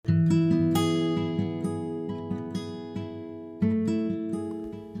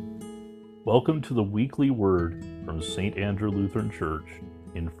Welcome to the weekly word from St. Andrew Lutheran Church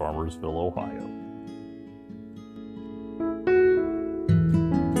in Farmersville, Ohio.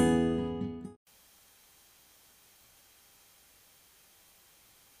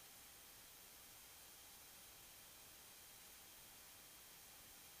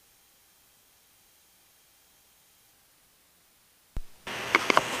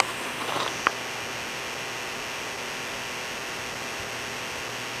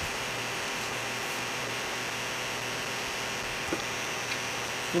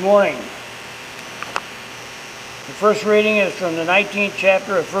 Good morning. The first reading is from the 19th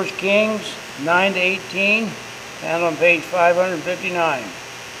chapter of 1 Kings, 9 to 18, found on page 559.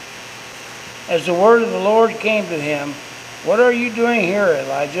 As the word of the Lord came to him, "What are you doing here,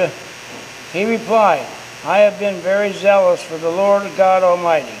 Elijah?" He replied, "I have been very zealous for the Lord God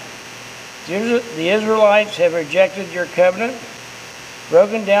Almighty. The Israelites have rejected your covenant,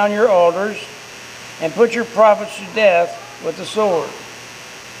 broken down your altars, and put your prophets to death with the sword.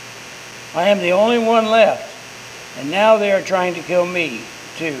 I am the only one left, and now they are trying to kill me,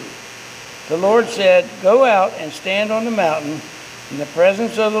 too." The Lord said, "Go out and stand on the mountain in the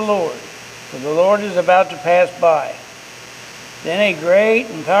presence of the Lord, for the Lord is about to pass by." Then a great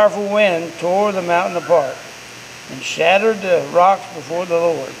and powerful wind tore the mountain apart and shattered the rocks before the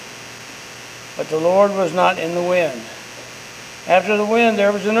Lord. But the Lord was not in the wind. After the wind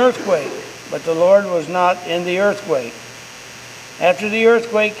there was an earthquake, but the Lord was not in the earthquake. After the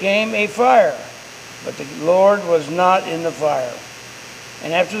earthquake came a fire, but the Lord was not in the fire.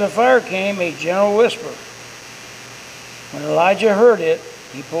 And after the fire came a gentle whisper. When Elijah heard it,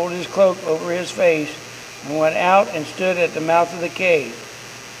 he pulled his cloak over his face and went out and stood at the mouth of the cave.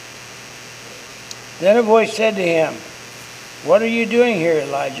 Then a voice said to him, "What are you doing here,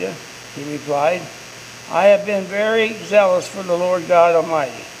 Elijah?" He replied, "I have been very zealous for the Lord God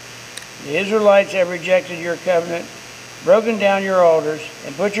Almighty. The Israelites have rejected your covenant, broken down your altars,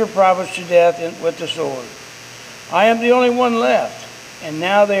 and put your prophets to death with the sword. I am the only one left, and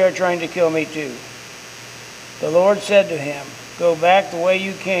now they are trying to kill me too." The Lord said to him, "Go back the way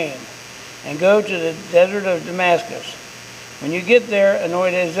you came, and go to the desert of Damascus. When you get there,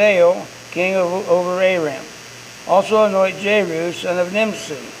 anoint Hazael, king over Aram. Also anoint Jehu, son of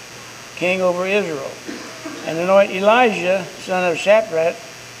Nimshi, king over Israel. And anoint Elijah, son of Shaphat,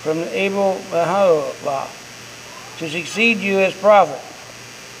 from Abel-Meholah, to succeed you as prophet.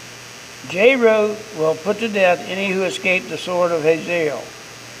 Jehu will put to death any who escape the sword of Hazael,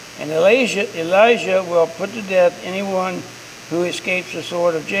 and Elijah will put to death anyone who escapes the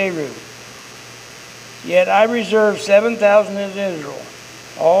sword of Jehu. Yet I reserve 7,000 in Israel,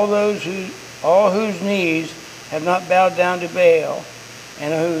 all whose knees have not bowed down to Baal,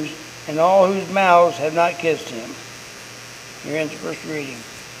 and all whose mouths have not kissed him." Here ends the first reading.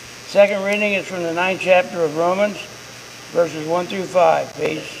 Second reading is from the 9th chapter of Romans, verses 1 through 5,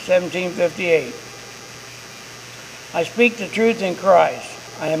 page 1758. "I speak the truth in Christ.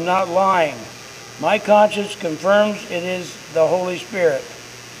 I am not lying. My conscience confirms it is the Holy Spirit.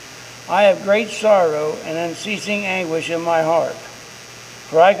 I have great sorrow and unceasing anguish in my heart.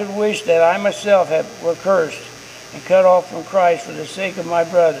 For I could wish that I myself were cursed and cut off from Christ for the sake of my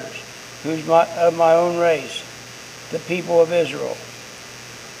brothers, of my own race, the people of Israel.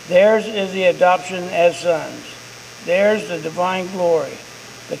 Theirs is the adoption as sons. Theirs the divine glory,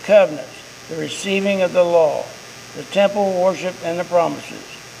 the covenants, the receiving of the law, the temple worship and the promises.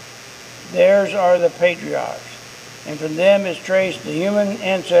 Theirs are the patriarchs, and from them is traced the human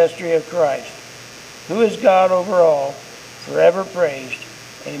ancestry of Christ, who is God over all, forever praised.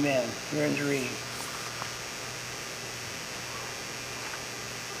 Amen." Here ends the reading.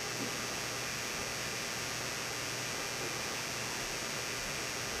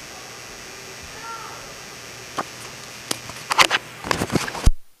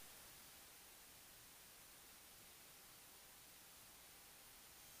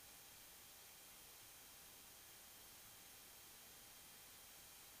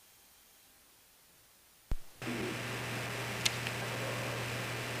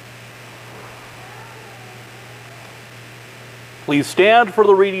 Please stand for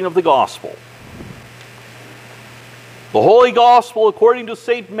the reading of the Gospel. The Holy Gospel according to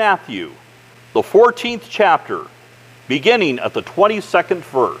St. Matthew, the 14th chapter, beginning at the 22nd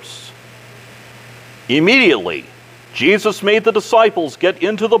verse. Immediately, Jesus made the disciples get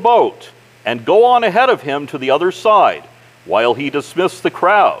into the boat and go on ahead of him to the other side, while he dismissed the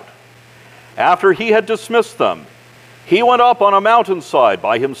crowd. After he had dismissed them, he went up on a mountainside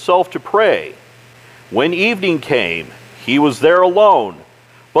by himself to pray. When evening came, he was there alone,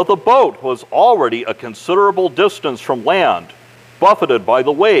 but the boat was already a considerable distance from land, buffeted by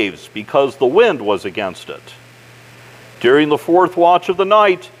the waves, because the wind was against it. During the fourth watch of the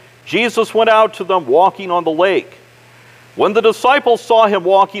night, Jesus went out to them walking on the lake. When the disciples saw him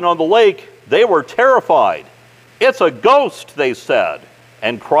walking on the lake, they were terrified. "It's a ghost," they said,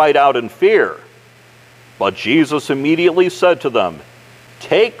 and cried out in fear. But Jesus immediately said to them,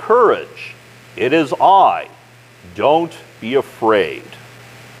 "Take courage, it is I. Don't be afraid."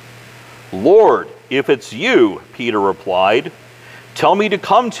 "Lord, if it's you," Peter replied, "tell me to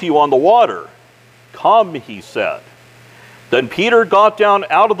come to you on the water." "Come," he said. Then Peter got down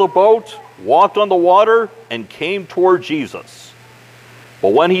out of the boat, walked on the water, and came toward Jesus.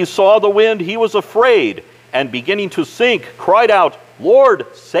 But when he saw the wind, he was afraid, and beginning to sink, cried out, "Lord,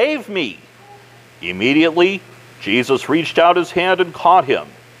 save me!" Immediately, Jesus reached out his hand and caught him.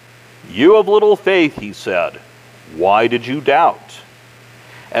 "You of little faith," he said, "why did you doubt?"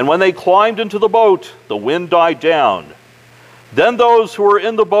 And when they climbed into the boat, the wind died down. Then those who were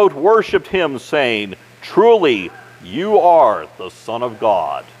in the boat worshipped him, saying, "Truly, you are the Son of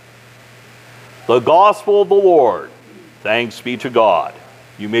God." The Gospel of the Lord. Thanks be to God.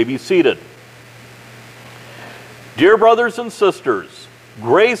 You may be seated. Dear brothers and sisters,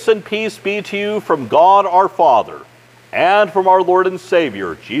 grace and peace be to you from God our Father and from our Lord and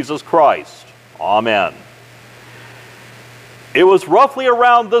Savior, Jesus Christ. Amen. It was roughly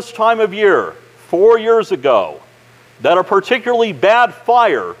around this time of year, 4 years ago, that a particularly bad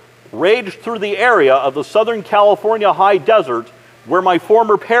fire raged through the area of the Southern California high desert where my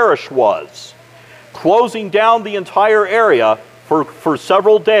former parish was, closing down the entire area for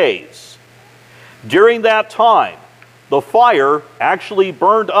several days. During that time, the fire actually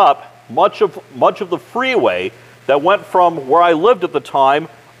burned up much of the freeway that went from where I lived at the time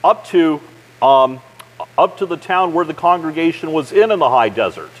up to the town where the congregation was in the high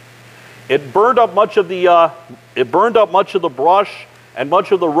desert. It burned up much of the brush and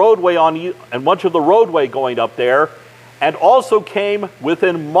much of the roadway going up there, and also came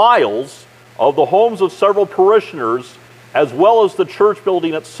within miles of the homes of several parishioners, as well as the church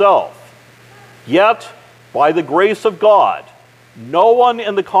building itself. Yet, by the grace of God, no one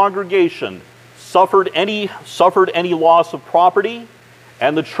in the congregation suffered any loss of property,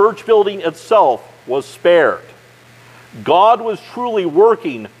 and the church building itself was spared. God was truly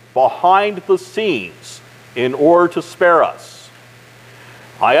working behind the scenes in order to spare us.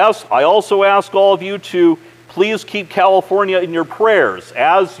 I also ask all of you to please keep California in your prayers.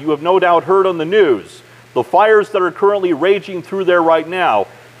 As you have no doubt heard on the news, the fires that are currently raging through there right now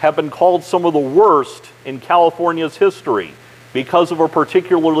have been called some of the worst in California's history because of a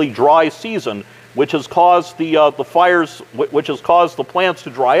particularly dry season, which has caused which has caused the plants to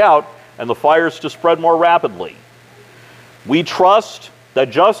dry out and the fires to spread more rapidly. We trust that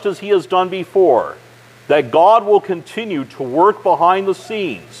just as he has done before, that God will continue to work behind the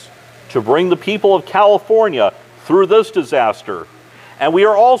scenes to bring the people of California through this disaster. And we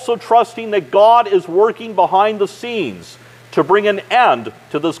are also trusting that God is working behind the scenes to bring an end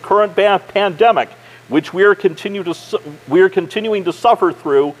to this current pandemic, which we are continuing to suffer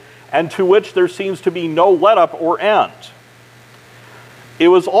through, and to which there seems to be no let-up or end. It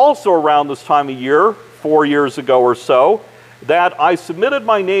was also around this time of year, 4 years ago or so, that I submitted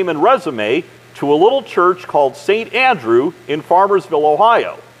my name and resume to a little church called St. Andrew in Farmersville,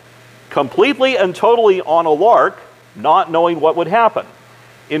 Ohio, completely and totally on a lark, not knowing what would happen.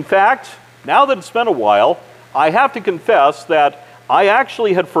 In fact, now that it's been a while, I have to confess that I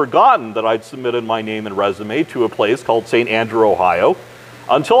actually had forgotten that I'd submitted my name and resume to a place called St. Andrew, Ohio,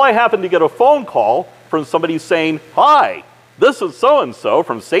 until I happened to get a phone call from somebody saying, "Hi, this is so-and-so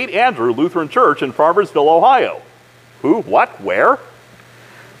from St. Andrew Lutheran Church in Farmersville, Ohio." Who? What? Where?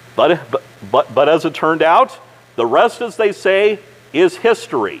 But as it turned out, the rest, as they say, is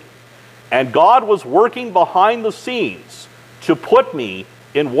history. And God was working behind the scenes to put me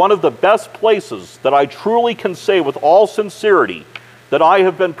in one of the best places that I truly can say with all sincerity that I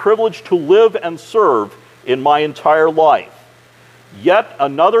have been privileged to live and serve in my entire life. Yet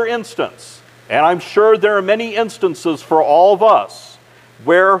another instance, and I'm sure there are many instances for all of us,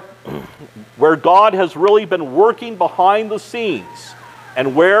 where God has really been working behind the scenes,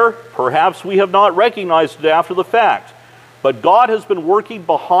 and where perhaps we have not recognized it after the fact, but God has been working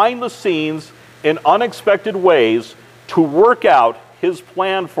behind the scenes in unexpected ways to work out his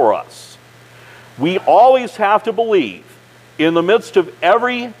plan for us. We always have to believe, in the midst of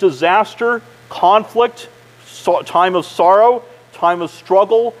every disaster, conflict, time of sorrow, time of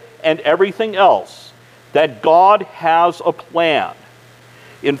struggle, and everything else, that God has a plan.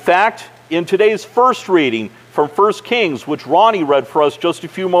 In fact, in today's first reading from 1 Kings, which Ronnie read for us just a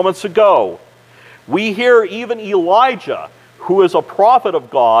few moments ago, we hear even Elijah, who is a prophet of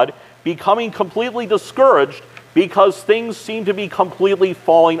God, becoming completely discouraged because things seem to be completely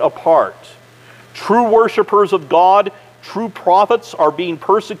falling apart. True worshipers of God, true prophets, are being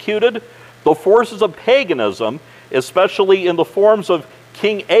persecuted. The forces of paganism, especially in the forms of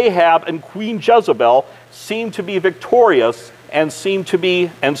King Ahab and Queen Jezebel, seem to be victorious and seem to be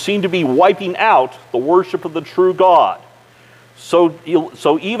wiping out the worship of the true God.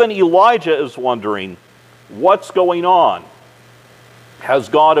 So even Elijah is wondering, what's going on? Has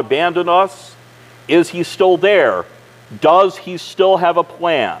God abandoned us? Is he still there? Does he still have a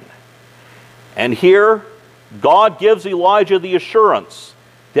plan? And here, God gives Elijah the assurance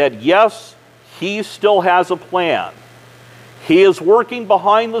that yes, he still has a plan. He is working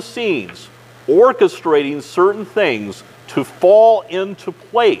behind the scenes, orchestrating certain things to fall into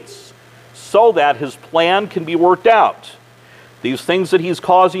place so that his plan can be worked out. These things that he's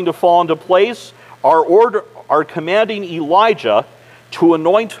causing to fall into place are commanding Elijah to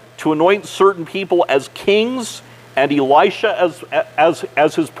anoint certain people as kings and Elisha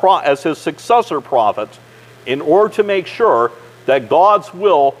as his successor prophet, in order to make sure that God's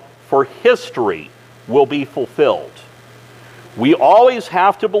will for history will be fulfilled. We always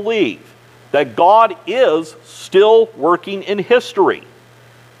have to believe that God is still working in history.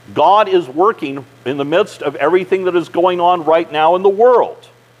 God is working in the midst of everything that is going on right now in the world.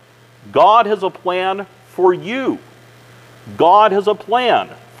 God has a plan for you. God has a plan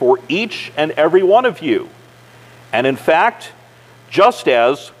for each and every one of you. And in fact, just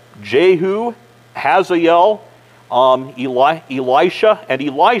as Jehu, Hazael, Elisha, and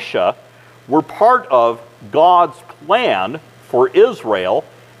Elisha were part of God's plan for Israel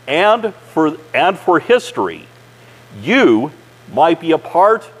and for history, you might be a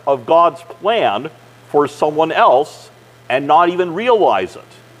part of God's plan for someone else and not even realize it.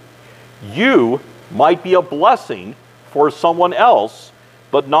 You might be a blessing for someone else,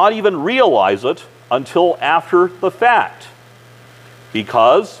 but not even realize it until after the fact.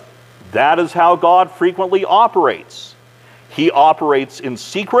 Because that is how God frequently operates. He operates in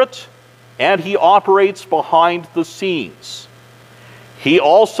secret, and he operates behind the scenes. He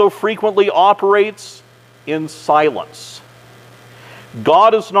also frequently operates in silence.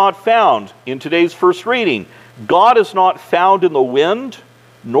 God is not found, in today's first reading, God is not found in the wind,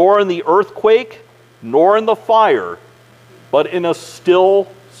 nor in the earthquake, nor in the fire, but in a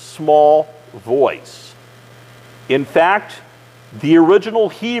still, small voice. In fact, the original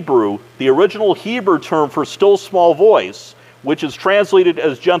Hebrew term for still, small voice, which is translated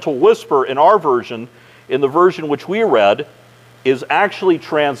as gentle whisper in our version, in the version which we read, is actually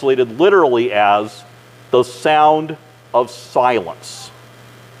translated literally as the sound of silence.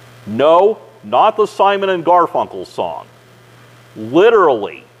 No, not the Simon and Garfunkel song.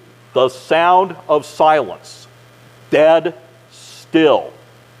 Literally, the sound of silence. Dead still.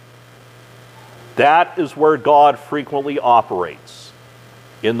 That is where God frequently operates,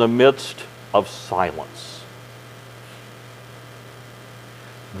 in the midst of silence.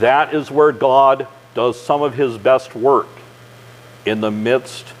 That is where God does some of his best work, in the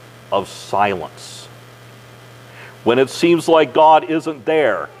midst of silence. When it seems like God isn't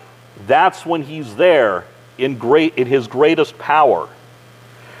there, that's when he's there in his greatest power.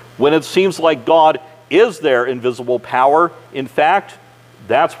 When it seems like God is there in visible power, in fact,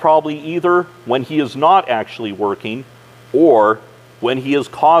 that's probably either when he is not actually working or when he is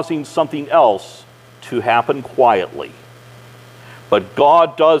causing something else to happen quietly. But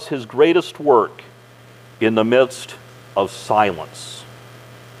God does his greatest work in the midst of silence.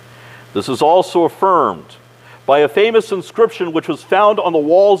 This is also affirmed by a famous inscription which was found on the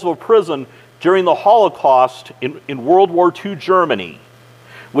walls of a prison during the Holocaust in World War II Germany,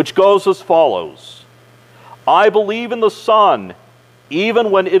 which goes as follows: I believe in the sun,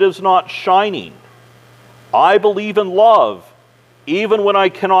 even when it is not shining. I believe in love, even when I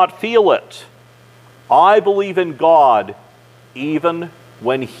cannot feel it. I believe in God, even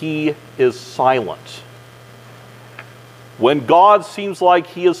when he is silent. When God seems like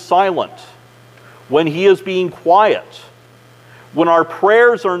he is silent, when he is being quiet, when our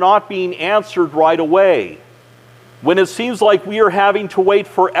prayers are not being answered right away, when it seems like we are having to wait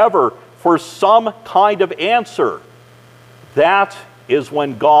forever for some kind of answer, that is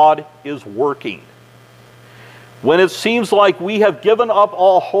when God is working. When it seems like we have given up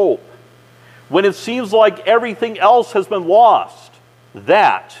all hope, when it seems like everything else has been lost,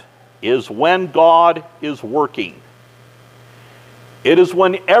 that is when God is working. It is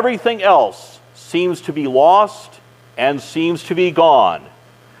when everything else seems to be lost and seems to be gone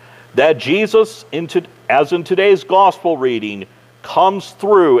that Jesus, as in today's gospel reading, comes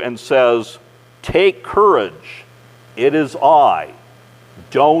through and says, "Take courage, it is I.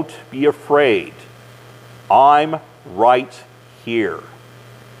 Don't be afraid. I'm right here.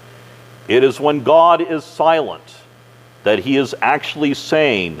 It is when God is silent that he is actually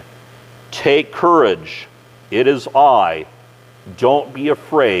saying, take courage. It is I. Don't be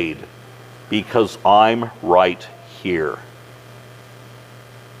afraid, because I'm right here.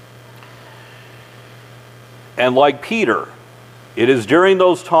 And like Peter, it is during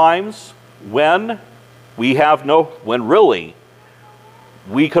those times when really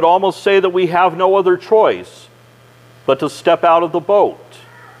we could almost say that we have no other choice but to step out of the boat.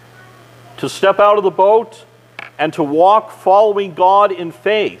 To step out of the boat and to walk following God in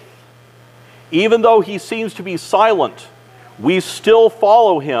faith. Even though he seems to be silent, we still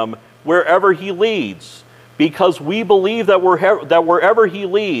follow him wherever he leads, because we believe that wherever he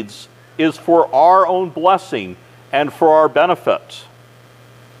leads is for our own blessing and for our benefit.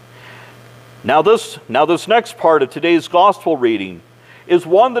 Now this next part of today's gospel reading is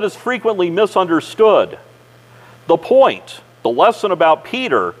one that is frequently misunderstood. The point, the lesson about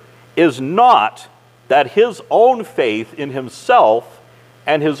Peter, is not that his own faith in himself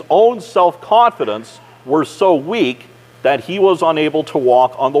and his own self-confidence were so weak that he was unable to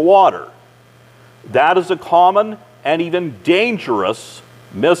walk on the water. That is a common and even dangerous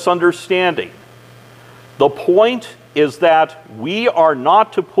misunderstanding. The point is that we are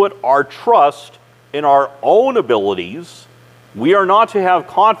not to put our trust in our own abilities. We are not to have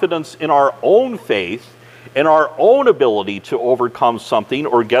confidence in our own faith, in our own ability to overcome something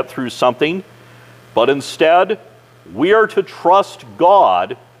or get through something, but instead, we are to trust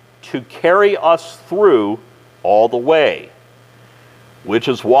God to carry us through all the way. Which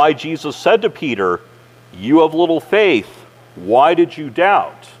is why Jesus said to Peter, you have little faith, why did you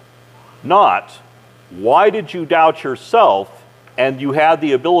doubt? Not, why did you doubt yourself and you had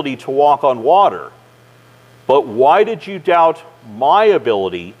the ability to walk on water? But why did you doubt my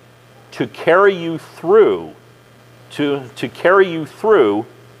ability to carry you through, to carry you through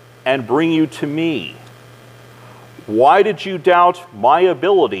and bring you to me? Why did you doubt my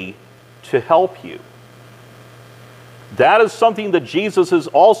ability to help you? That is something that Jesus is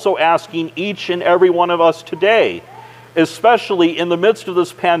also asking each and every one of us today, especially in the midst of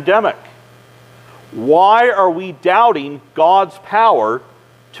this pandemic. Why are we doubting God's power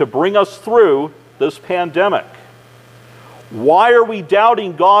to bring us through this pandemic? Why are we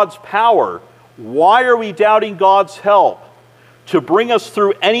doubting God's power? Why are we doubting God's help to bring us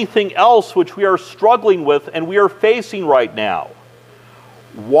through anything else which we are struggling with and we are facing right now?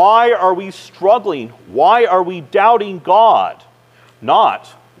 Why are we struggling? Why are we doubting God? Not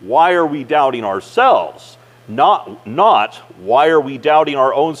why are we doubting ourselves? Not why are we doubting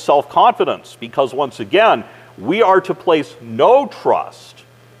our own self-confidence? Because once again, we are to place no trust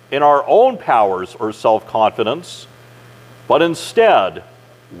in our own powers or self-confidence, but instead,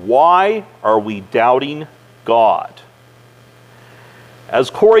 why are we doubting God? As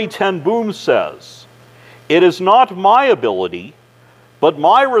Corrie ten Boom says, it is not my ability, but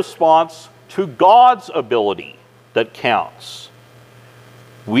my response to God's ability that counts.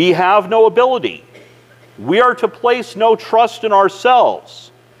 We have no ability. We are to place no trust in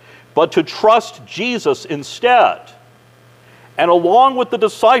ourselves, but to trust Jesus instead. And along with the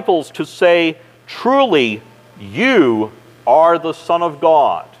disciples to say, truly, you are the Son of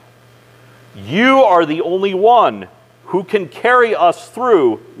God. You are the only one who can carry us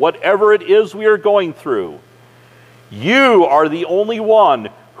through whatever it is we are going through. You are the only one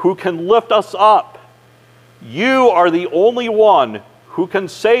who can lift us up. You are the only one who can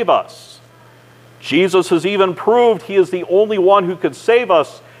save us. Jesus has even proved he is the only one who could save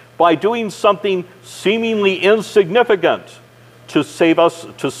us by doing something seemingly insignificant to save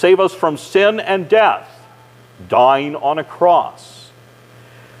us from sin and death, dying on a cross.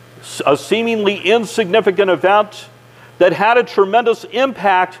 A seemingly insignificant event that had a tremendous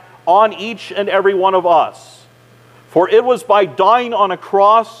impact on each and every one of us. For it was by dying on a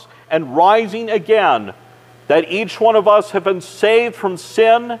cross and rising again that each one of us have been saved from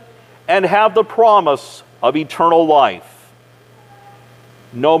sin and have the promise of eternal life.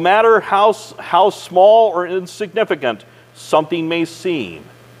 No matter how small or insignificant something may seem,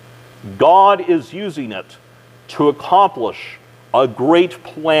 God is using it to accomplish a great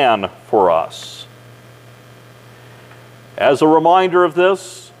plan for us. As a reminder of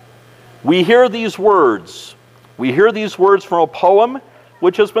this, we hear these words. We hear these words from a poem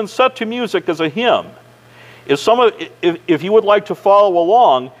which has been set to music as a hymn. If you would like to follow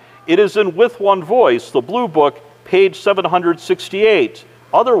along, it is in With One Voice, the Blue Book, page 768.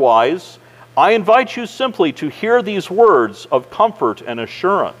 Otherwise, I invite you simply to hear these words of comfort and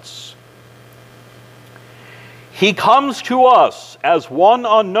assurance. He comes to us as one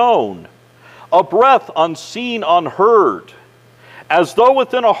unknown, a breath unseen, unheard, as though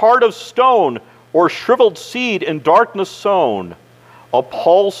within a heart of stone or shriveled seed in darkness sown, a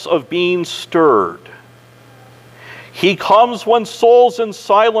pulse of being stirred. He comes when souls in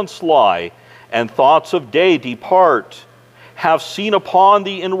silence lie and thoughts of day depart, have seen upon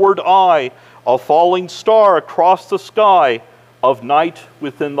the inward eye a falling star across the sky of night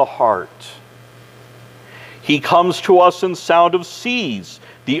within the heart. He comes to us in sound of seas,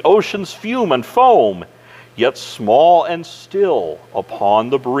 the ocean's fume and foam, yet small and still upon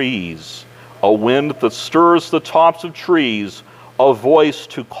the breeze, a wind that stirs the tops of trees, a voice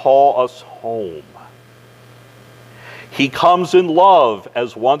to call us home. He comes in love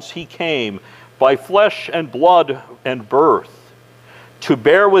as once he came, by flesh and blood and birth, to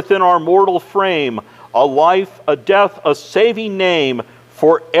bear within our mortal frame a life, a death, a saving name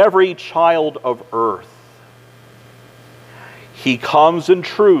for every child of earth. He comes in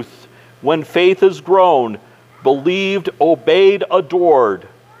truth when faith is grown, believed, obeyed, adored,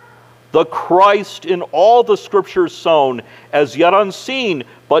 the Christ in all the scriptures sown, as yet unseen,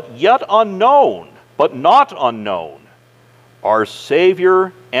 but yet unknown, but not unknown, our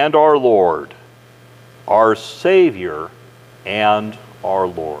Savior and our Lord, our Savior and our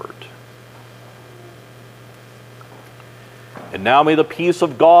Lord. And now may the peace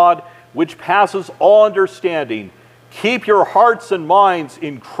of God, which passes all understanding, keep your hearts and minds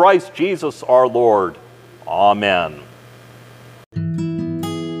in Christ Jesus our Lord. Amen.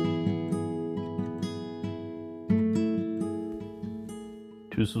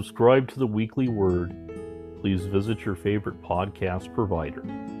 To subscribe to the Weekly Word, please visit your favorite podcast provider.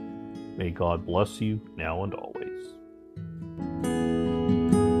 May God bless you now and always.